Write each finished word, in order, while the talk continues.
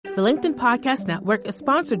The LinkedIn Podcast Network is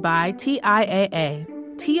sponsored by TIAA.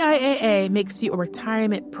 TIAA makes you a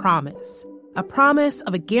retirement promise, a promise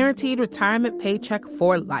of a guaranteed retirement paycheck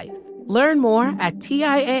for life. Learn more at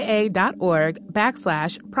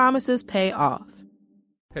TIAA.org/promises pay off.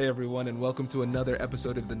 Hey everyone, and welcome to another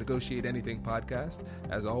episode of the Negotiate Anything podcast.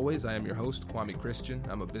 As always, I am your host, Kwame Christian.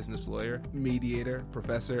 I'm a business lawyer, mediator,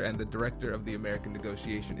 professor, and the director of the American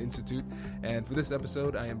Negotiation Institute. And for this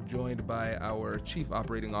episode, I am joined by our Chief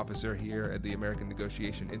Operating Officer here at the American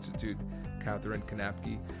Negotiation Institute, Catherine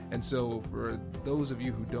Knapke. And so for those of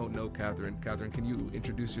you who don't know Catherine, can you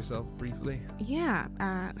introduce yourself briefly? Yeah.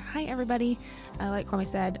 Hi, everybody. Like Kwame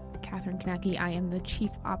said, Catherine Knapke. I am the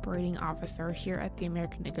Chief Operating Officer here at the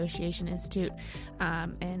American Negotiation Institute,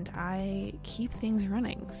 and I keep things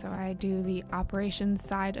running. So I do the operations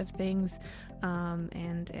side of things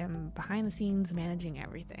and am behind the scenes managing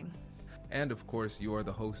everything. And of course, you are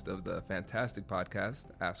the host of the fantastic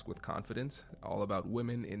podcast, Ask with Confidence, all about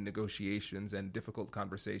women in negotiations and difficult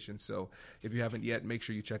conversations. So if you haven't yet, make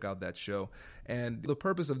sure you check out that show. And the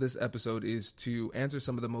purpose of this episode is to answer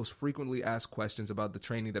some of the most frequently asked questions about the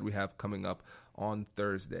training that we have coming up on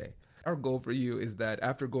Thursday. Our goal for you is that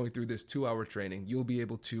after going through this 2-hour training, you'll be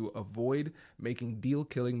able to avoid making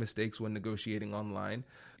deal-killing mistakes when negotiating online.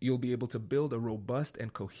 You'll be able to build a robust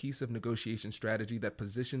and cohesive negotiation strategy that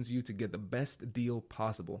positions you to get the best deal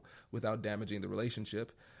possible without damaging the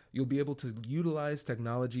relationship. You'll be able to utilize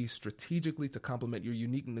technology strategically to complement your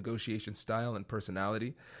unique negotiation style and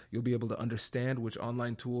personality. You'll be able to understand which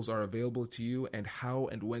online tools are available to you and how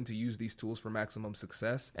and when to use these tools for maximum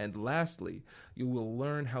success. And lastly, you will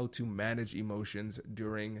learn how to manage emotions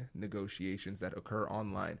during negotiations that occur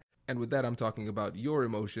online. And with that, I'm talking about your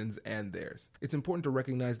emotions and theirs. It's important to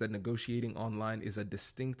recognize that negotiating online is a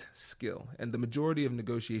distinct skill, and the majority of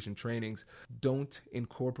negotiation trainings don't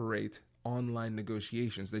incorporate online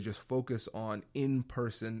negotiations. They just focus on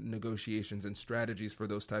in-person negotiations and strategies for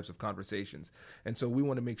those types of conversations. And so we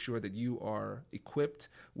want to make sure that you are equipped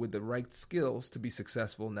with the right skills to be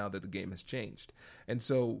successful now that the game has changed. And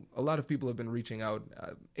so a lot of people have been reaching out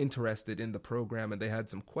interested in the program, and they had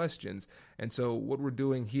some questions. And so what we're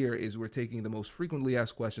doing here is we're taking the most frequently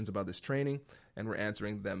asked questions about this training, and we're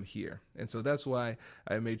answering them here. And so that's why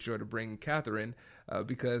I made sure to bring Catherine,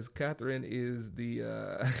 because Catherine is the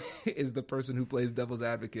is the person who plays devil's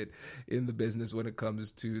advocate in the business when it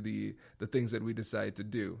comes to the things that we decide to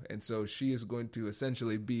do. And so she is going to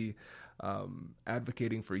essentially be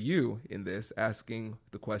advocating for you in this, asking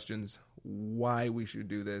the questions why we should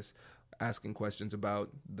do this, asking questions about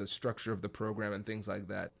the structure of the program and things like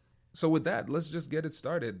that. So with that, let's just get it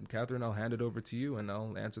started. Catherine, I'll hand it over to you and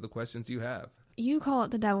I'll answer the questions you have. You call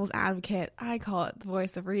it the devil's advocate. I call it the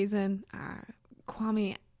voice of reason.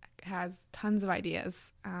 Kwame has tons of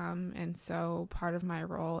ideas. And so part of my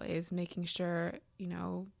role is making sure,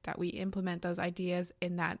 that we implement those ideas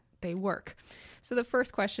and that they work. So the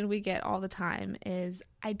first question we get all the time is,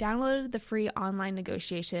 I downloaded the free online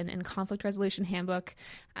negotiation and conflict resolution handbook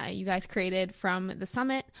you guys created from the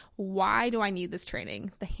summit. Why do I need this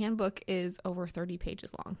training? The handbook is over 30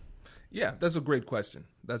 pages long. Yeah, that's a great question.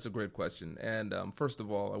 And first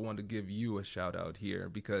of all, I want to give you a shout out here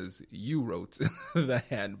because you wrote the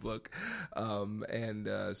handbook.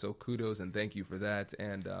 So kudos and thank you for that.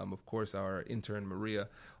 And of course, our intern Maria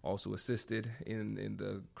also assisted in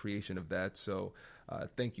the creation of that. So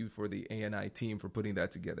thank you for the ANI team for putting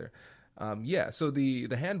that together. So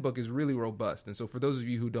the handbook is really robust. And so for those of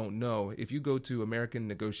you who don't know, if you go to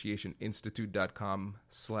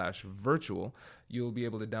AmericanNegotiationInstitute.com/virtual, you'll be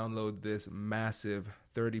able to download this massive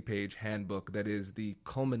 30-page handbook that is the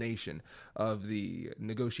culmination of the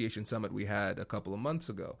negotiation summit we had a couple of months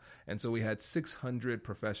ago. And so we had 600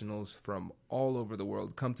 professionals from all over the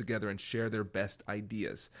world come together and share their best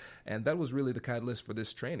ideas. And that was really the catalyst for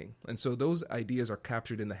this training. And so those ideas are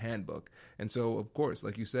captured in the handbook. And so, of course,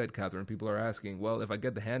 like you said, Catherine, people are asking, well, if I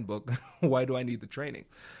get the handbook, why do I need the training?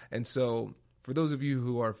 And so for those of you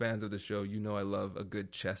who are fans of the show, I love a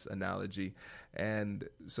good chess analogy. And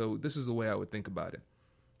so this is the way I would think about it.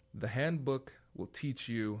 The handbook will teach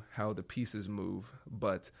you how the pieces move,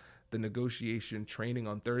 but the negotiation training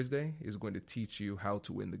on Thursday is going to teach you how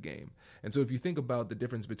to win the game. And so if you think about the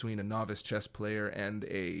difference between a novice chess player and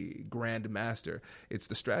a grandmaster, it's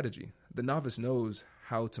the strategy. The novice knows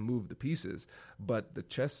how to move the pieces, but the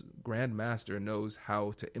chess grandmaster knows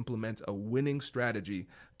how to implement a winning strategy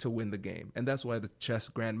to win the game. And that's why the chess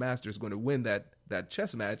grandmaster is going to win that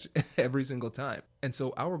chess match every single time. And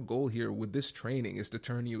so our goal here with this training is to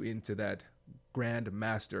turn you into that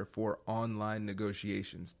grandmaster for online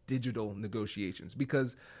negotiations, digital negotiations,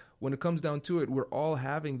 because when it comes down to it, we're all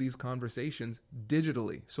having these conversations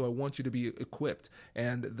digitally. So I want you to be equipped.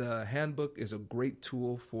 And the handbook is a great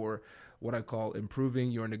tool for what I call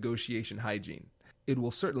improving your negotiation hygiene. It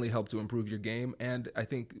will certainly help to improve your game, and I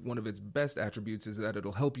think one of its best attributes is that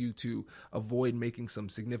it'll help you to avoid making some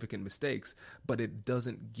significant mistakes, but it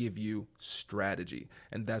doesn't give you strategy,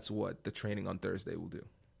 and that's what the training on Thursday will do.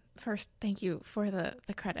 First, thank you for the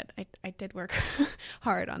credit. I did work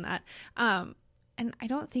hard on that. And I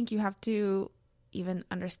don't think you have to even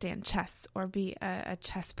understand chess or be a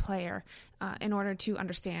chess player in order to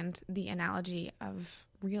understand the analogy of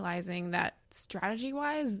realizing that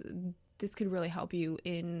strategy-wise, this could really help you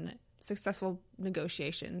in successful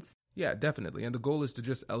negotiations. Yeah, definitely. And the goal is to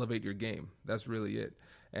just elevate your game. That's really it.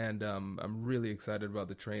 And I'm really excited about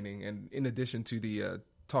the training. And in addition to the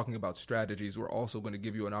talking about strategies, we're also going to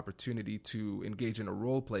give you an opportunity to engage in a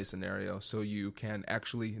role play scenario so you can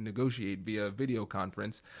actually negotiate via video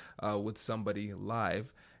conference with somebody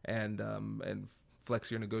live and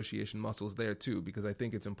flex your negotiation muscles there too, because I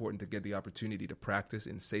think it's important to get the opportunity to practice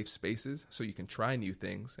in safe spaces so you can try new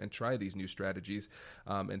things and try these new strategies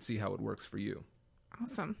and see how it works for you.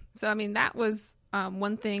 Awesome. So, I mean, that was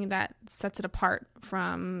one thing that sets it apart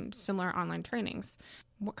from similar online trainings.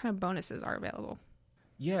 What kind of bonuses are available?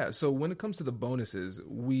 Yeah, so when it comes to the bonuses,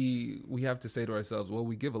 we have to say to ourselves, well,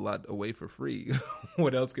 we give a lot away for free.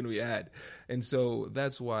 What else can we add? And so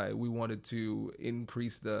that's why we wanted to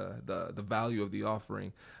increase the value of the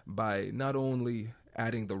offering by not only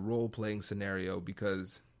adding the role-playing scenario,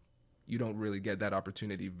 because you don't really get that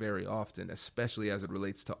opportunity very often, especially as it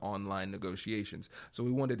relates to online negotiations. So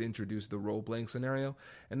we wanted to introduce the role-playing scenario.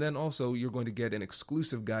 And then also you're going to get an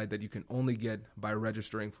exclusive guide that you can only get by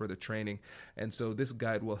registering for the training. And so this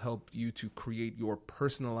guide will help you to create your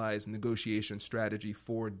personalized negotiation strategy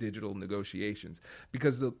for digital negotiations.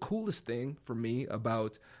 Because the coolest thing for me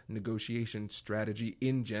about negotiation strategy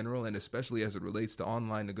in general, and especially as it relates to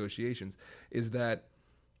online negotiations, is that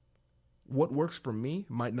what works for me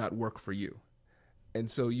might not work for you. And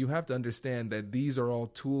so you have to understand that these are all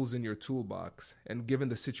tools in your toolbox. And given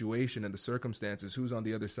the situation and the circumstances, who's on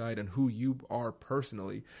the other side and who you are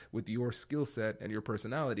personally with your skill set and your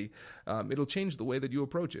personality, it'll change the way that you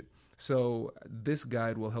approach it. So this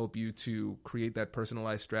guide will help you to create that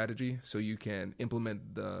personalized strategy so you can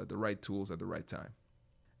implement the right tools at the right time.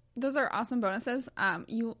 Those are awesome bonuses.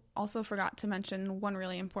 You also forgot to mention one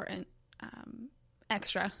really important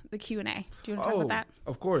extra, the Q&A. Do you want to talk about that?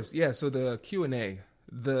 Of course. Yeah. So the Q&A,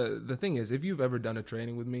 the thing is, if you've ever done a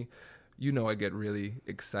training with me, you know I get really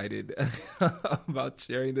excited about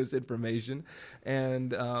sharing this information.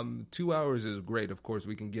 And 2 hours is great. Of course,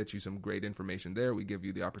 we can get you some great information there. We give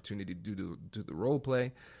you the opportunity to do the role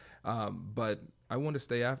play. But I want to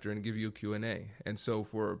stay after and give you a Q&A. And so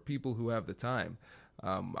for people who have the time,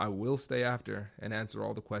 I will stay after and answer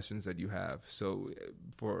all the questions that you have. So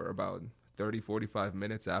for about 30-45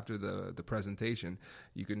 minutes after the presentation,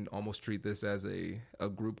 you can almost treat this as a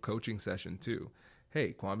group coaching session too.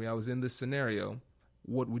 Hey, Kwame, I was in this scenario.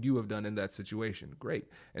 What would you have done in that situation? Great.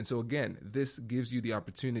 And so again, this gives you the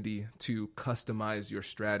opportunity to customize your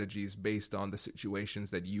strategies based on the situations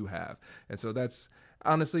that you have. And so that's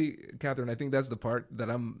honestly, Catherine, I think that's the part that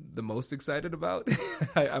I'm the most excited about.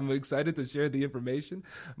 I'm excited to share the information,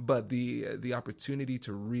 but the opportunity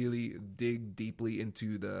to really dig deeply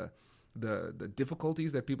into the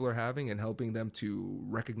difficulties that people are having and helping them to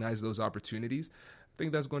recognize those opportunities, I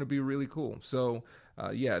think that's going to be really cool. So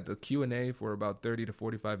the Q&A for about 30 to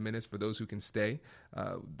 45 minutes for those who can stay,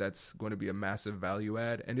 that's going to be a massive value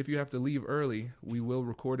add. And if you have to leave early, we will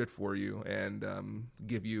record it for you and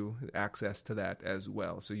give you access to that as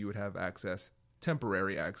well. So you would have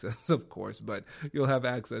temporary access, of course, but you'll have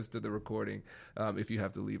access to the recording if you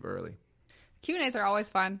have to leave early. Q&As are always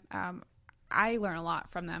fun. I learn a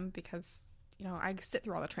lot from them because, I sit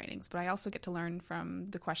through all the trainings, but I also get to learn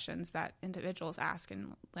from the questions that individuals ask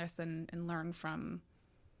and listen and learn from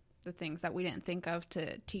the things that we didn't think of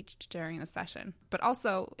to teach during the session. But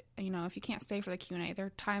also, if you can't stay for the Q&A, there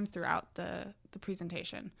are times throughout the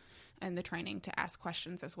presentation and the training to ask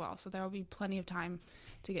questions as well. So there will be plenty of time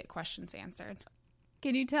to get questions answered.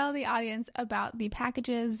 Can you tell the audience about the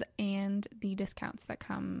packages and the discounts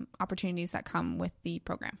opportunities that come with the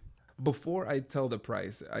program? Before I tell the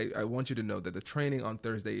price, I want you to know that the training on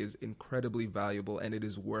Thursday is incredibly valuable and it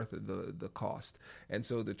is worth the cost. And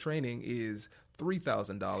so the training is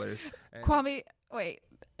 $3,000. Kwame, wait.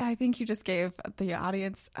 I think you just gave the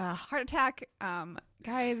audience a heart attack.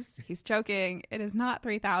 Guys, he's joking. It is not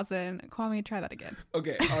 $3,000. Kwame, try that again.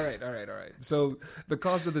 Okay. All right. So the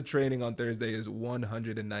cost of the training on Thursday is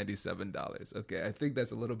 $197. Okay. I think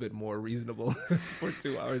that's a little bit more reasonable for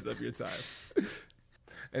 2 hours of your time.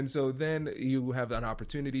 And so then you have an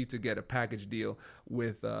opportunity to get a package deal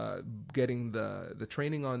with getting the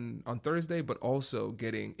training on Thursday, but also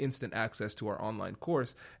getting instant access to our online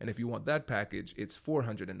course. And if you want that package, it's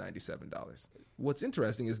 $497. What's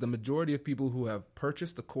interesting is the majority of people who have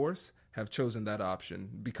purchased the course have chosen that option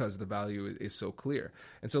because the value is so clear.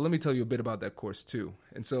 And so let me tell you a bit about that course too.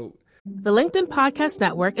 And so The LinkedIn Podcast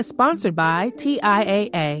Network is sponsored by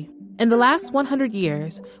TIAA. In the last 100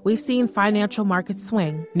 years, we've seen financial markets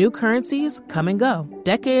swing, new currencies come and go,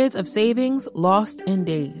 decades of savings lost in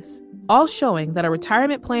days, all showing that a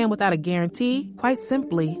retirement plan without a guarantee, quite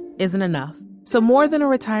simply, isn't enough. So more than a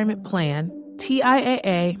retirement plan,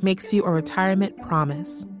 TIAA makes you a retirement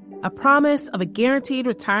promise. A promise of a guaranteed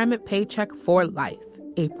retirement paycheck for life.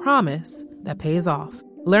 A promise that pays off.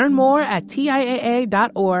 Learn more at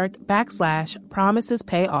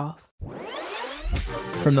TIAA.org/promisespayoff.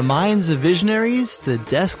 From the minds of visionaries to the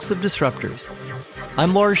desks of disruptors,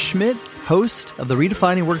 I'm Lars Schmidt, host of the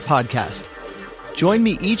Redefining Work podcast. Join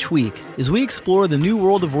me each week as we explore the new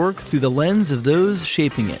world of work through the lens of those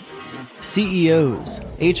shaping it. CEOs,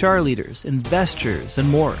 HR leaders, investors, and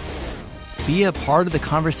more. Be a part of the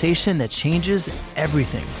conversation that changes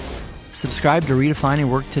everything. Subscribe to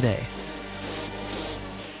Redefining Work today.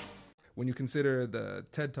 When you consider the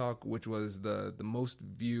TED Talk, which was the most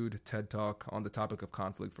viewed TED Talk on the topic of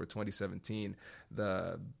conflict for 2017,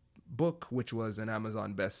 the book, which was an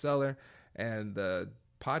Amazon bestseller, and the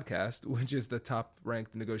podcast, which is the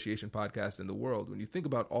top-ranked negotiation podcast in the world, when you think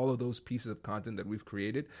about all of those pieces of content that we've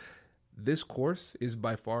created, this course is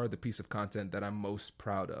by far the piece of content that I'm most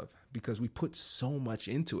proud of because we put so much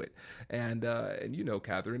into it. And you know,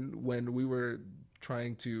 Catherine, when we were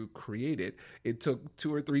trying to create it, it took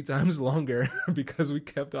 2 or 3 times longer because we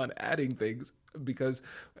kept on adding things. Because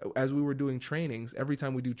as we were doing trainings, every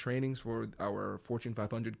time we do trainings for our Fortune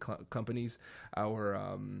 500 companies,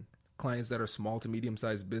 our clients that are small to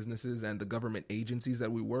medium-sized businesses and the government agencies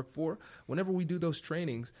that we work for, whenever we do those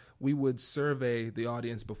trainings, we would survey the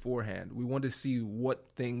audience beforehand. We wanted to see what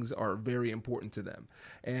things are very important to them.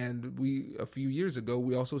 And a few years ago,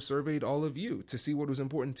 we also surveyed all of you to see what was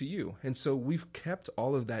important to you. And so we've kept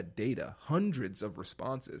all of that data, hundreds of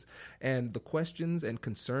responses. And the questions and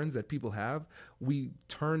concerns that people have, we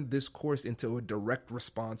turned this course into a direct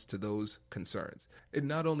response to those concerns. It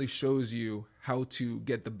not only shows you how to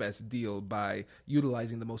get the best deal by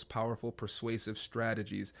utilizing the most powerful persuasive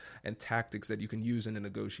strategies and tactics that you can use in a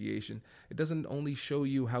negotiation. It doesn't only show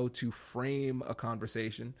you how to frame a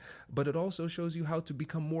conversation, but it also shows you how to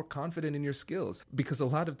become more confident in your skills. Because a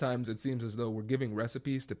lot of times it seems as though we're giving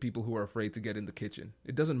recipes to people who are afraid to get in the kitchen.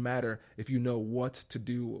 It doesn't matter if you know what to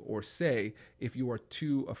do or say if you are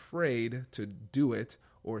too afraid to do it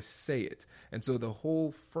or say it. And so the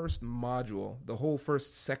whole first module, the whole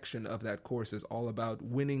first section of that course is all about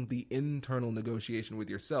winning the internal negotiation with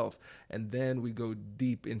yourself. And then we go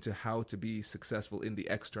deep into how to be successful in the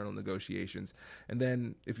external negotiations. And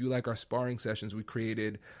then if you like our sparring sessions, we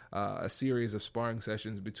created a series of sparring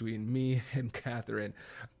sessions between me and Catherine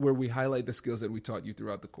where we highlight the skills that we taught you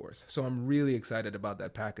throughout the course. So I'm really excited about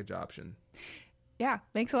that package option. Yeah,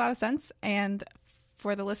 makes a lot of sense. And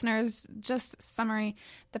for the listeners, just summary,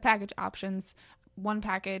 the package options. One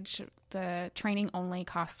package, the training only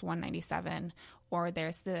costs $197, or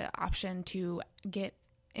there's the option to get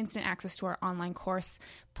instant access to our online course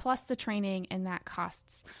plus the training, and that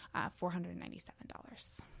costs $497.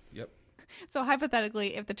 Yep. So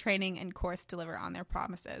hypothetically, if the training and course deliver on their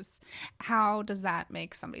promises, how does that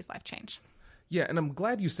make somebody's life change? Yeah, and I'm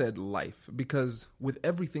glad you said life, because with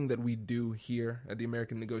everything that we do here at the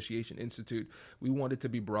American Negotiation Institute, we want it to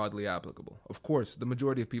be broadly applicable. Of course, the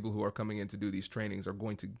majority of people who are coming in to do these trainings are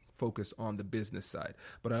going to focus on the business side,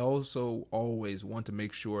 but I also always want to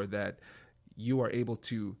make sure that you are able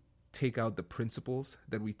to take out the principles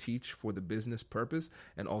that we teach for the business purpose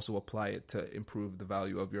and also apply it to improve the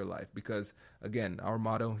value of your life. Because again, our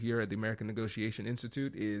motto here at the American Negotiation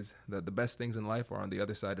Institute is that the best things in life are on the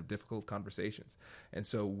other side of difficult conversations. And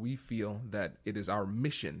so we feel that it is our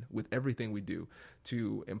mission with everything we do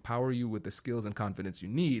to empower you with the skills and confidence you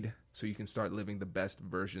need so you can start living the best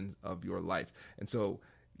version of your life. And so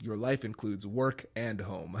your life includes work and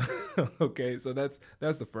home. Okay, so that's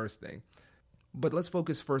the first thing. But let's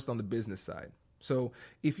focus first on the business side. So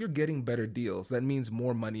if you're getting better deals, that means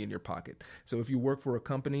more money in your pocket. So if you work for a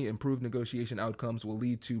company, improved negotiation outcomes will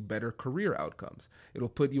lead to better career outcomes. It'll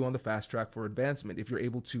put you on the fast track for advancement if you're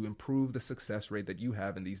able to improve the success rate that you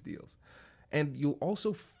have in these deals. And you'll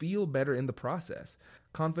also feel better in the process.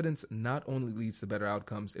 Confidence not only leads to better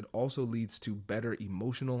outcomes, it also leads to better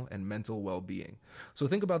emotional and mental well-being. So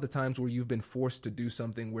think about the times where you've been forced to do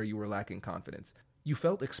something where you were lacking confidence. You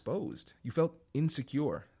felt exposed. You felt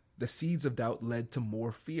insecure. The seeds of doubt led to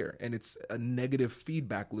more fear, and it's a negative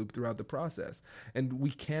feedback loop throughout the process. And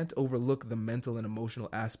we can't overlook the mental and emotional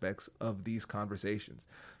aspects of these conversations.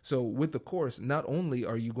 So with the course, not only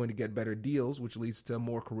are you going to get better deals, which leads to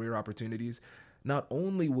more career opportunities, not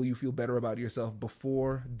only will you feel better about yourself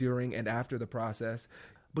before, during, and after the process,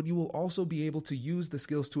 but you will also be able to use the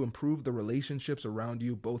skills to improve the relationships around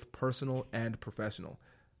you, both personal and professional.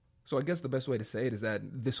 So I guess the best way to say it is that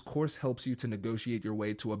this course helps you to negotiate your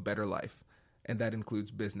way to a better life, and that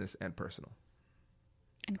includes business and personal.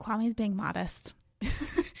 And Kwame's being modest.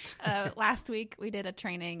 Last week we did a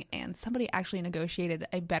training and somebody actually negotiated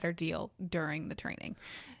a better deal during the training.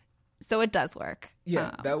 So it does work.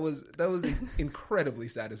 Yeah, that was incredibly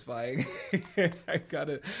satisfying. I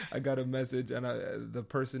got a message, and the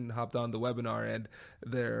person hopped on the webinar, and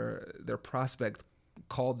their prospect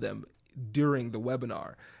called them during the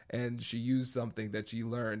webinar, and she used something that she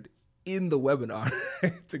learned in the webinar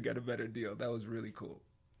to get a better deal. That was really cool.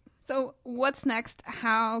 So what's next?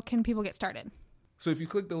 How can people get started? So if you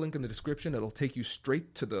click the link in the description, it'll take you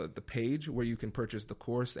straight to the page where you can purchase the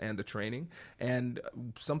course and the training. And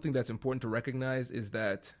something that's important to recognize is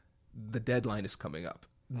that the deadline is coming up.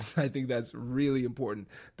 I think that's really important.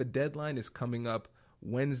 The deadline is coming up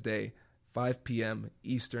Wednesday, 5 p.m.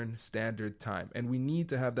 Eastern Standard Time. And we need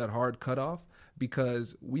to have that hard cutoff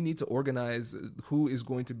because we need to organize who is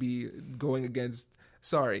going to be going against,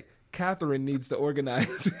 Catherine needs to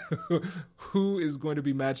organize who is going to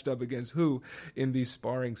be matched up against who in these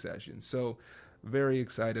sparring sessions. So very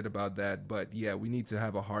excited about that. But yeah, we need to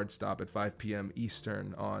have a hard stop at 5 p.m.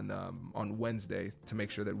 Eastern on Wednesday to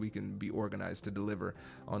make sure that we can be organized to deliver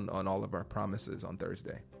on all of our promises on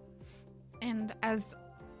Thursday. And as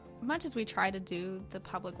much as we try to do the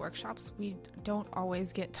public workshops, we don't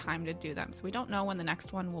always get time to do them. So we don't know when the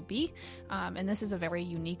next one will be. And this is a very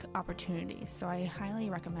unique opportunity. So I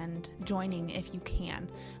highly recommend joining if you can.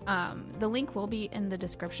 The link will be in the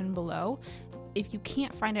description below. If you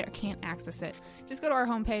can't find it or can't access it, just go to our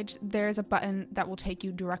homepage. There's a button that will take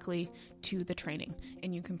you directly to the training,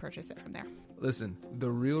 and you can purchase it from there. Listen, the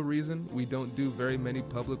real reason we don't do very many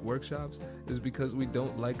public workshops is because we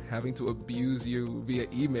don't like having to abuse you via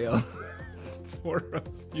email for a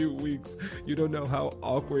few weeks. You don't know how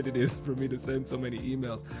awkward it is for me to send so many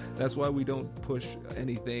emails. That's why we don't push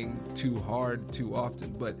anything too hard too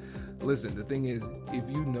often. But listen, the thing is,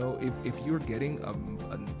 if you're getting a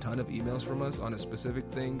ton of emails from us on a specific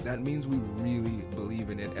thing, that means we really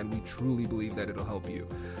believe in it, and we truly believe that it'll help you,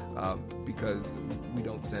 because we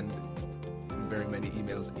don't send very many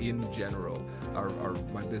emails in general.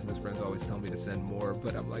 My business friends always tell me to send more,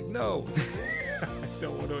 but I'm like, no, I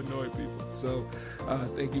don't want to annoy people. So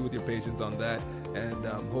thank you with your patience on that, and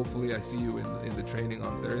hopefully I see you in the training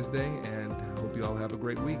on Thursday, and hope you all have a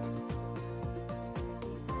great week.